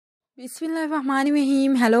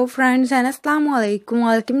Bismillahirrahmanirrahim. Hello friends and assalamu alaikum.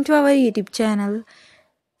 Welcome to our YouTube channel.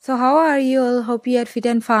 So how are you all? Hope you are fit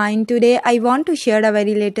and fine. Today I want to share a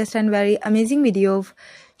very latest and very amazing video of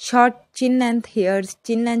short chin length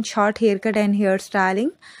short haircut and hairstyling.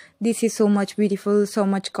 This is so much beautiful, so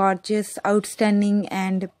much gorgeous, outstanding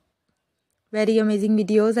and very amazing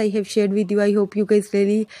videos I have shared with you. I hope you guys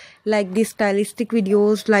really like these stylistic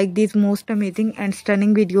videos, like these most amazing and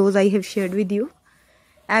stunning videos I have shared with you.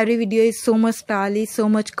 Every video is so much stylish, so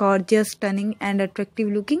much gorgeous, stunning and attractive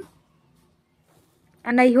looking.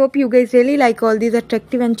 And I hope you guys really like all these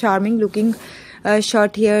attractive and charming looking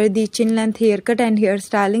short hair. The chin length haircut and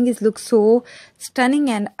hairstyling looks so stunning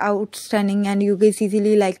and outstanding, and you guys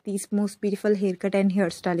easily like these most beautiful haircut and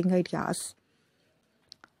hairstyling ideas.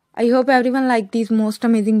 I hope everyone like these most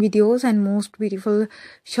amazing videos and most beautiful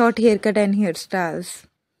short haircut and hairstyles.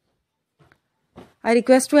 I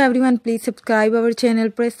request to everyone, please subscribe our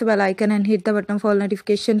channel, press the bell icon and hit the button for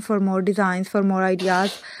notification for more designs, for more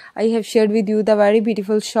ideas. I have shared with you the very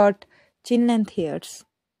beautiful short chin length hairs.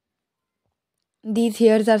 These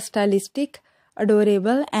hairs are stylistic,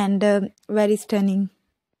 adorable and very stunning.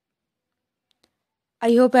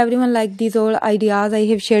 I hope everyone like these all ideas I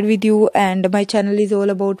have shared with you, and my channel is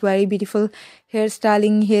all about very beautiful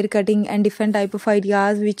hairstyling, hair cutting and different type of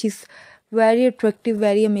ideas which is very attractive,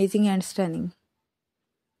 very amazing and stunning.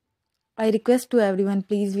 I request to everyone,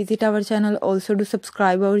 please visit our channel, also to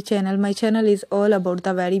subscribe our channel. My channel is all about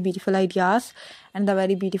the very beautiful ideas and the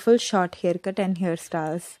very beautiful short haircut and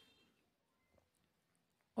hairstyles.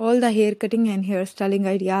 All the hair cutting and hairstyling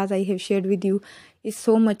ideas I have shared with you is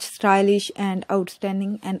so much stylish and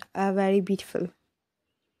outstanding and very beautiful.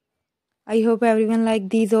 I hope everyone like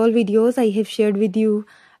these all videos I have shared with you.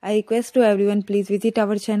 I request to everyone, please visit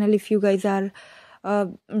our channel. If you guys are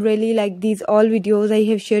really like these all videos I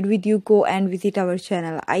have shared with you, go and visit our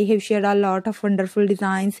channel. I have shared a lot of wonderful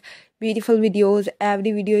designs, beautiful videos.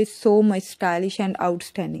 Every video is so much stylish and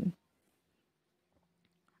outstanding.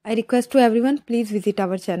 I request to everyone, please visit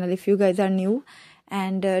our channel. If you guys are new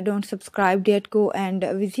and don't subscribe yet, go and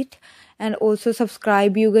visit and also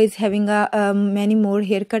subscribe. You guys having a many more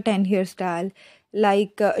haircut and hairstyle,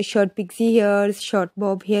 like short pixie hairs, short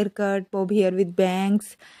bob haircut, bob hair with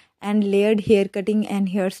bangs, and layered hair cutting and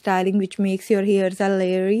hairstyling which makes your hairs a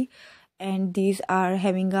layering. And these are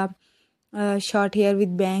having a short hair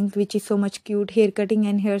with bangs which is so much cute, hair cutting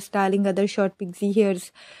and hairstyling, other short pixie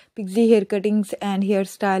hairs, pixie hair cuttings and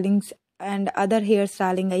hairstylings and other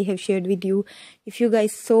hairstyling I have shared with you. If you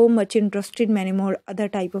guys so much interested many more other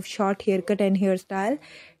type of short haircut and hairstyle,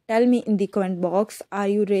 tell me in the comment box. Are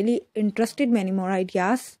you really interested many more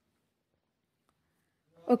ideas?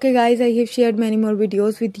 Okay guys, I have shared many more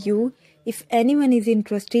videos with you. If anyone is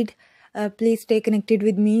interested, please stay connected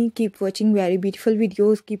with me. Keep watching very beautiful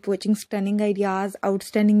videos, keep watching stunning ideas,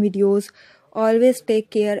 outstanding videos. Always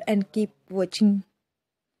take care and keep watching.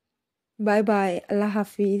 Bye bye. Allah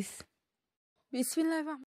Hafiz. Bismillah.